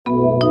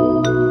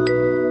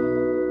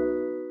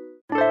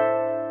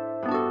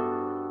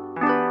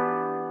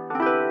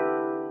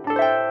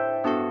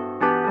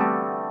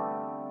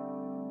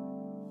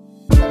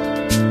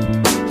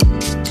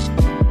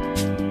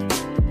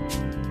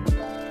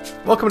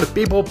welcome to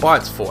B-Ball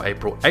Bites for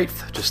April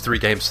 8th, just 3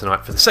 games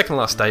tonight for the second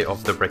last day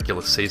of the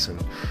regular season.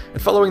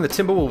 And following the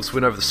Timberwolves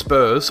win over the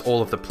Spurs,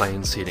 all of the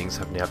play-in seedings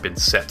have now been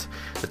set.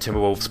 The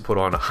Timberwolves put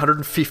on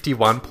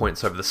 151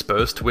 points over the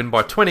Spurs to win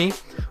by 20,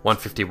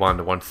 151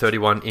 to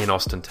 131 in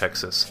Austin,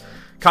 Texas.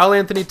 Karl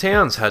Anthony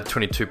Towns had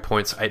 22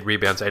 points, 8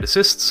 rebounds, 8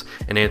 assists,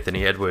 and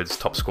Anthony Edwards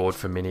top scored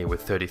for Mini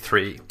with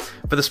 33.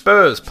 For the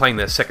Spurs, playing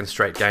their second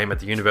straight game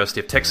at the University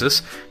of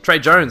Texas, Trey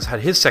Jones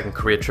had his second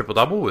career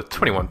triple-double with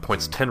 21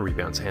 points, 10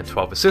 rebounds, and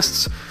 12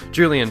 assists.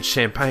 Julian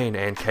Champagne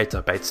and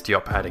Keita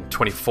Bates-Diop adding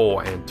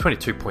 24 and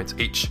 22 points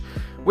each.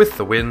 With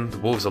the win, the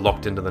Wolves are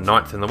locked into the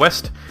 9th in the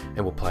West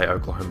and will play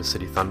Oklahoma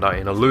City Thunder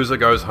in a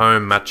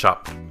loser-goes-home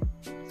matchup.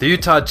 The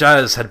Utah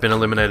Jazz had been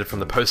eliminated from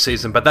the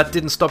postseason, but that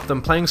didn't stop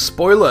them playing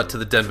spoiler to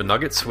the Denver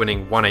Nuggets,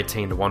 winning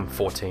 118 to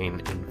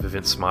 114 in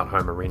Vivint Smart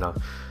Home Arena.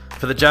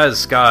 For the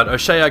Jazz, guard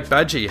Ochai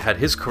Agbaji had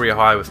his career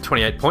high with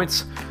 28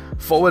 points.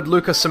 Forward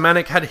Luka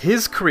Samanik had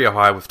his career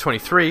high with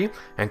 23,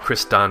 and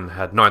Chris Dunn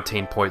had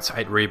 19 points,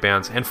 8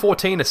 rebounds, and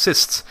 14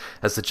 assists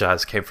as the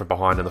Jazz came from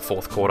behind in the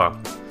fourth quarter.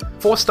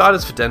 4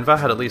 starters for Denver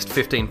had at least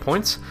 15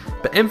 points,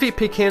 but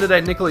MVP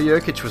candidate Nikola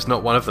Jokic was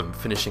not one of them,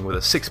 finishing with a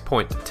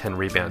 6-point,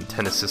 10-rebound,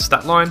 10-assist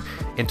stat line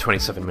in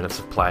 27 minutes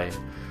of play.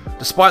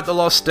 Despite the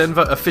loss,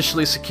 Denver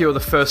officially secure the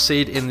first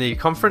seed in the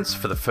conference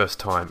for the first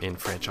time in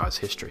franchise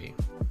history.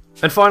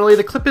 And finally,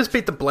 the Clippers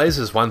beat the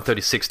Blazers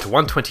 136 to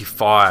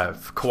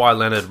 125. Kawhi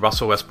Leonard,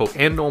 Russell Westbrook,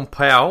 and Norm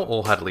Powell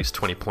all had at least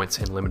 20 points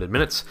in limited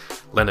minutes.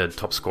 Leonard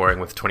top scoring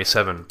with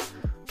 27.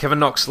 Kevin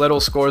Knox led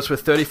all scorers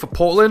with 30 for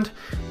Portland.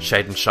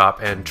 Shaedon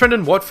Sharpe and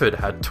Trendon Watford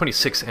had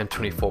 26 and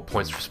 24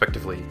 points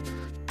respectively.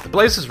 The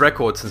Blazers'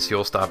 record since the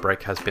All-Star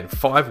break has been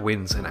 5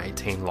 wins and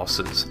 18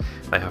 losses.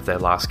 They have their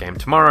last game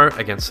tomorrow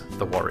against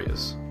the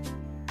Warriors.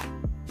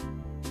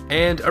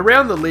 And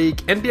around the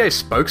league, NBA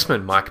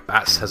spokesman Mike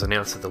Bass has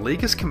announced that the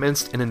league has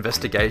commenced an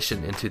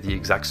investigation into the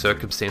exact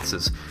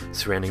circumstances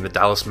surrounding the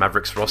Dallas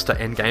Mavericks roster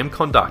and game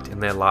conduct in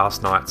their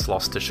last night's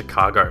loss to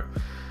Chicago.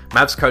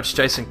 Mavs coach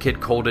Jason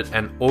Kidd called it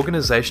an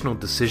organizational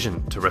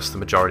decision to rest the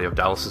majority of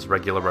Dallas's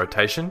regular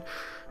rotation.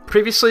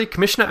 Previously,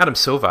 Commissioner Adam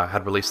Silver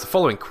had released the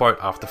following quote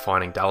after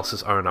fining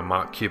Dallas's owner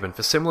Mark Cuban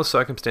for similar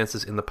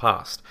circumstances in the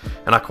past,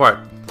 and I quote,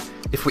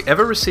 "If we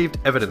ever received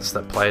evidence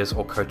that players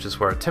or coaches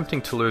were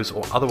attempting to lose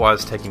or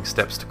otherwise taking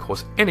steps to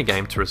cause any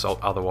game to result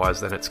otherwise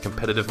than its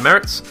competitive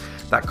merits,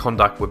 that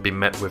conduct would be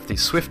met with the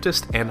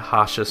swiftest and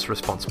harshest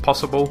response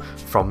possible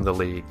from the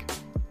league."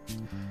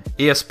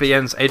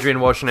 ESPN's Adrian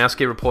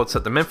Wojnarowski reports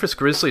that the Memphis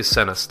Grizzlies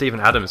center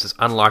Steven Adams is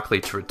unlikely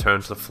to return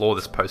to the floor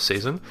this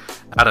postseason.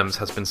 Adams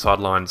has been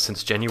sidelined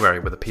since January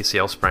with a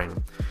PCL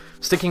sprain.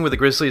 Sticking with the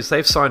Grizzlies,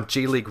 they've signed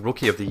G League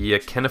Rookie of the Year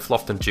Kenneth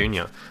Lofton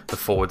Jr., the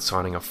forward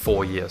signing a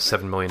 4-year,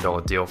 $7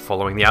 million deal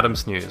following the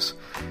Adams news.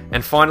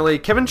 And finally,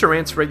 Kevin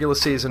Durant's regular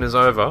season is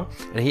over,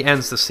 and he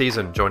ends the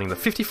season joining the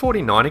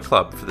 50-40-90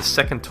 club for the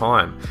second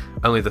time,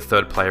 only the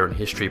third player in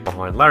history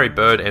behind Larry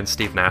Bird and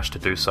Steve Nash to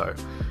do so.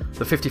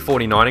 The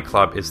 50-40-90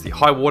 club is the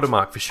high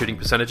watermark for shooting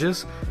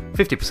percentages,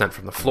 50%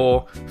 from the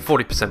floor,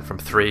 40% from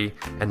 3,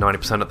 and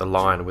 90% at the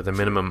line, with a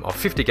minimum of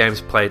 50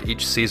 games played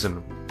each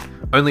season.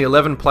 Only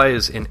 11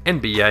 players in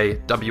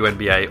NBA,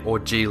 WNBA, or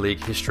G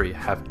League history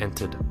have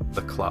entered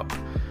the club.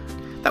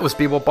 That was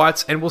B-Ball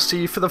Bites, and we'll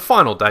see you for the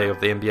final day of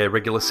the NBA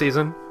regular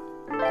season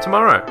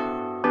tomorrow.